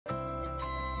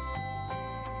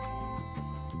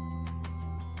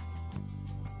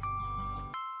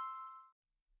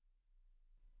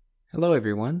Hello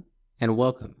everyone, and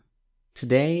welcome.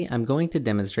 Today I'm going to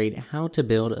demonstrate how to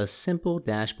build a simple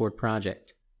dashboard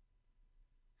project.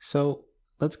 So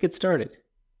let's get started.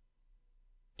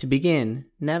 To begin,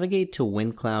 navigate to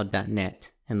Weincloud.net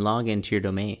and log into your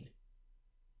domain.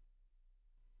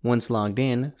 Once logged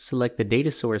in, select the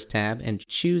Data Source tab and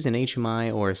choose an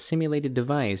HMI or simulated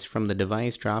device from the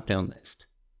device drop-down list.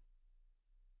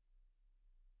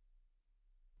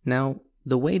 Now,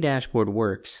 the way Dashboard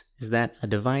works is that a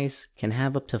device can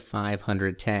have up to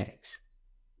 500 tags.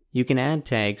 You can add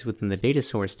tags within the Data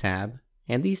Source tab,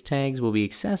 and these tags will be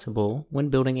accessible when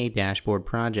building a dashboard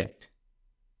project.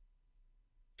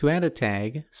 To add a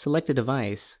tag, select a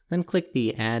device, then click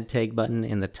the Add Tag button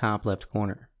in the top left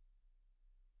corner.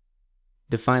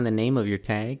 Define the name of your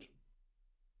tag.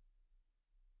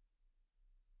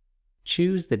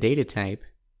 Choose the data type,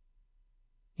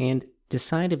 and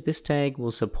decide if this tag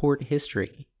will support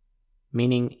history,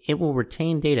 meaning it will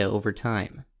retain data over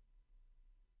time.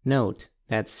 Note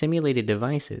that simulated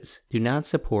devices do not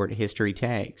support history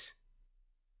tags.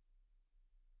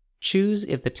 Choose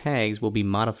if the tags will be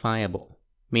modifiable,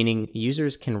 meaning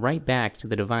users can write back to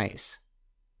the device.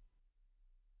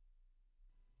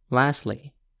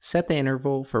 Lastly, set the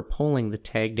interval for polling the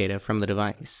tag data from the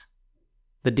device.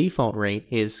 The default rate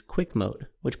is Quick Mode,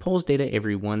 which polls data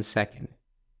every 1 second.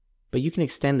 But you can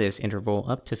extend this interval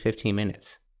up to 15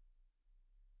 minutes.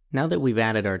 Now that we've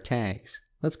added our tags,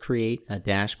 let's create a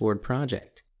dashboard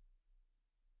project.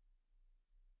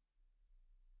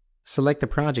 Select the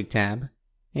Project tab,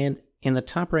 and in the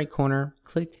top right corner,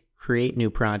 click Create New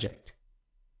Project.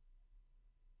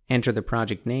 Enter the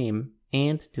project name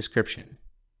and description.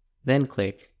 Then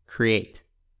click Create.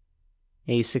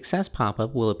 A success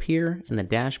pop-up will appear and the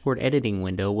dashboard editing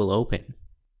window will open.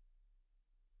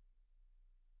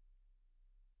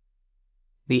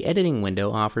 The editing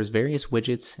window offers various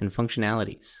widgets and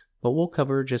functionalities, but we'll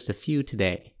cover just a few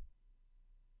today.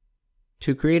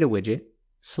 To create a widget,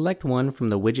 select one from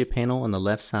the widget panel on the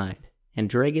left side and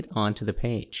drag it onto the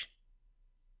page.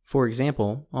 For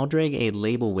example, I'll drag a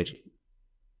label widget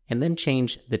and then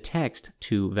change the text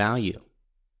to value.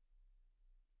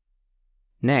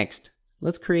 Next,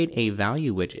 let's create a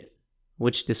value widget,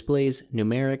 which displays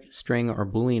numeric, string, or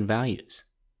Boolean values.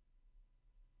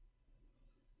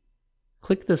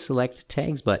 Click the Select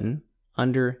Tags button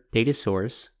under Data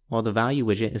Source while the value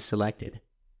widget is selected.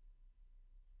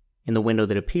 In the window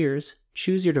that appears,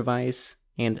 choose your device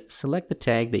and select the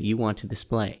tag that you want to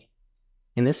display.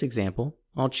 In this example,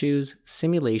 I'll choose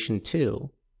Simulation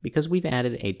 2 because we've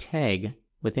added a tag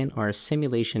within our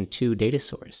Simulation 2 data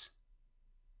source.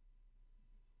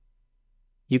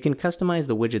 You can customize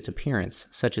the widget's appearance,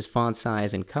 such as font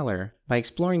size and color, by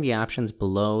exploring the options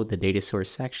below the data source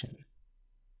section.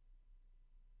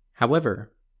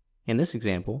 However, in this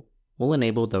example, we'll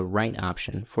enable the Write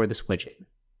option for this widget.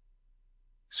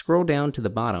 Scroll down to the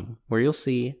bottom where you'll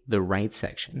see the Write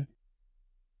section.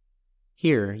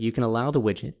 Here, you can allow the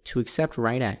widget to accept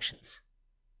write actions,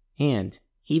 and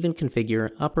even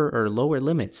configure upper or lower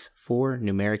limits for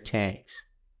numeric tags.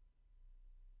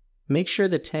 Make sure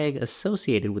the tag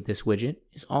associated with this widget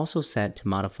is also set to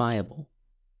modifiable.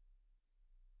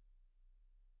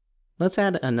 Let's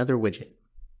add another widget,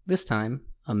 this time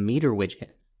a meter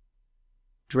widget.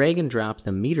 Drag and drop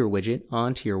the meter widget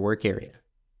onto your work area.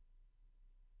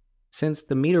 Since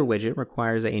the meter widget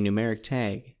requires a numeric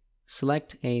tag,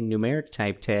 select a numeric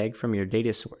type tag from your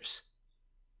data source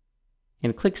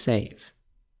and click Save.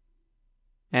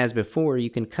 As before, you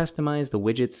can customize the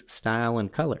widget's style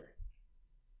and color.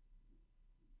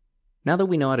 Now that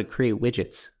we know how to create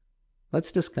widgets,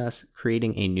 let's discuss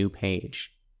creating a new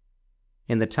page.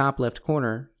 In the top left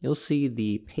corner, you'll see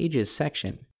the Pages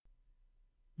section.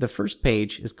 The first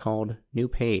page is called New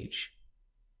Page.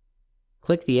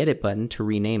 Click the Edit button to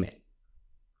rename it.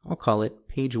 I'll call it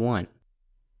Page 1.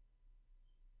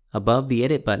 Above the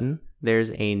Edit button,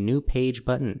 there's a New Page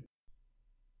button.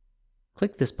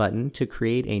 Click this button to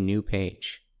create a new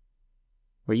page,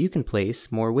 where you can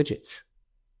place more widgets.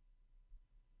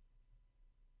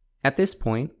 At this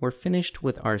point, we're finished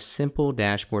with our simple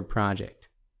dashboard project.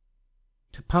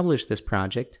 To publish this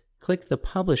project, click the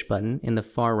Publish button in the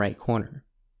far right corner.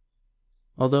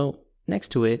 Although, next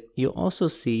to it, you'll also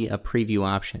see a Preview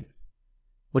option,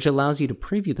 which allows you to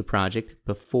preview the project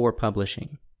before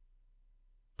publishing.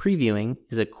 Previewing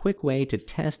is a quick way to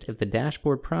test if the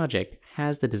dashboard project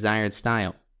has the desired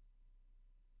style.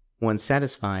 Once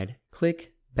satisfied,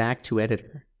 click Back to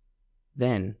Editor.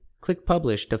 Then, click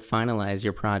Publish to finalize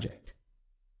your project.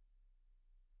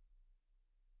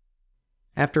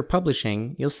 After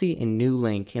publishing, you'll see a new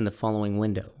link in the following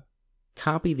window.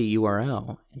 copy the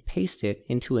URL and paste it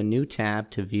into a new tab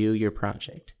to view your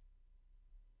project.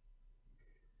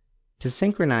 To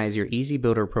synchronize your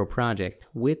EasyBuilder Pro project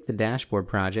with the dashboard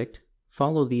project,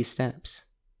 follow these steps.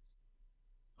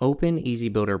 Open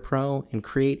EasyBuilder Pro and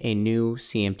create a new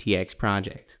CMTX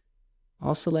project.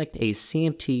 I'll select a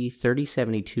CMT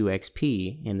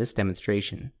 3072XP in this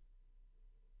demonstration.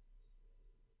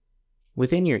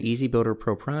 Within your EasyBuilder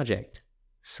Pro project,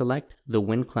 select the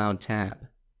Weincloud tab.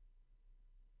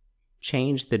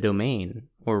 Change the domain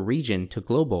or region to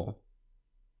global.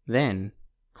 Then,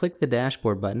 click the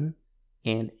Dashboard button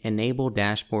and enable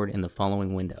Dashboard in the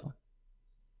following window.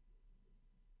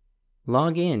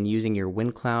 Log in using your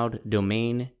Weincloud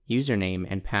domain, username,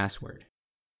 and password.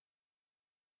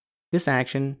 This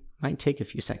action might take a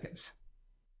few seconds.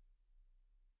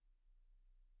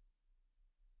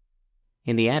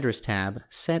 In the Address tab,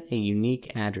 set a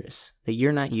unique address that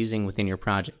you're not using within your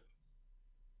project.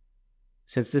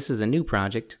 Since this is a new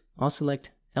project, I'll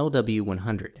select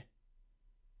LW100.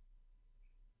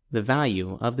 The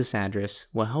value of this address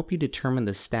will help you determine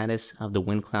the status of the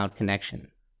Weincloud connection.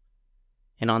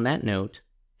 And on that note,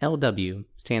 LW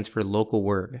stands for local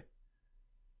word.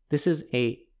 This is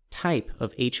a type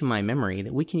of HMI memory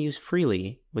that we can use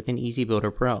freely within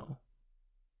EasyBuilder Pro.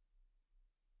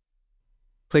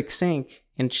 Click Sync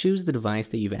and choose the device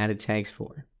that you've added tags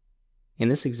for. In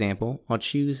this example, I'll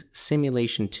choose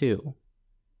Simulation 2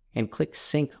 and click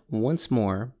Sync once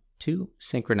more to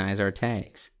synchronize our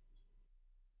tags.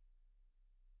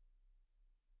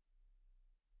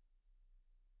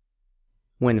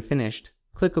 When finished,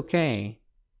 click OK,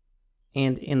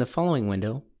 and in the following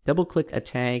window, double-click a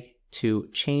tag to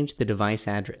change the device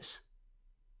address.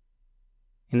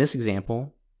 In this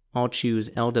example, I'll choose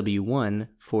LW1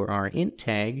 for our int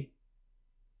tag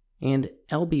and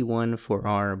LB1 for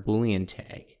our Boolean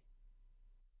tag.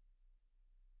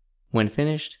 When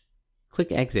finished,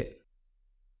 click Exit.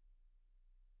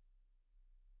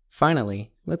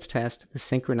 Finally, let's test the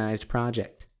synchronized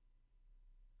project.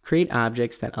 Create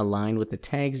objects that align with the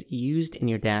tags used in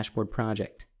your dashboard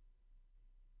project.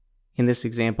 In this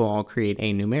example, I'll create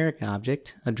a numeric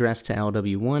object addressed to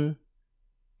LW1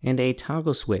 and a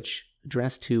toggle switch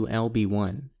addressed to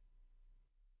LB1.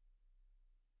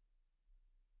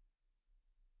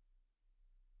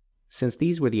 Since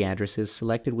these were the addresses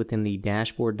selected within the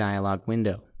dashboard dialog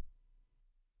window.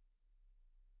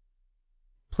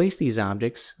 Place these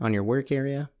objects on your work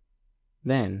area,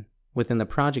 then within the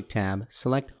Project tab,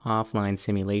 select Offline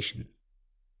Simulation.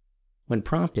 When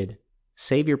prompted,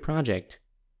 save your project.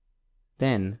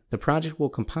 Then, the project will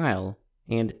compile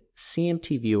and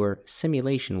CMT Viewer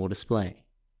Simulation will display.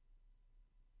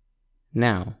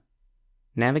 Now,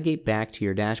 navigate back to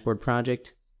your dashboard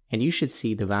project and you should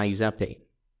see the values update.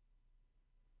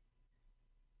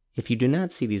 If you do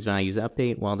not see these values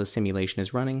update while the simulation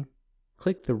is running,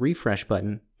 click the Refresh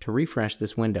button to refresh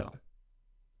this window.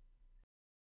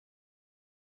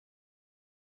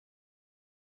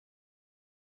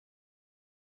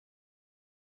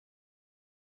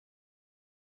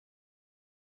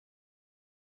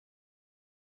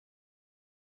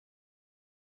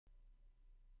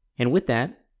 And with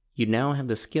that, you now have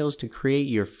the skills to create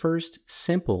your first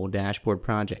simple dashboard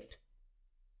project.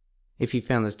 If you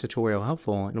found this tutorial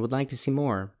helpful and would like to see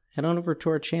more, head on over to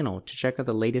our channel to check out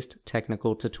the latest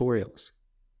technical tutorials.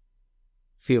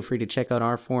 Feel free to check out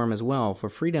our forum as well for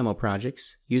free demo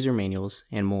projects, user manuals,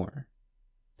 and more.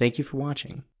 Thank you for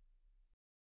watching.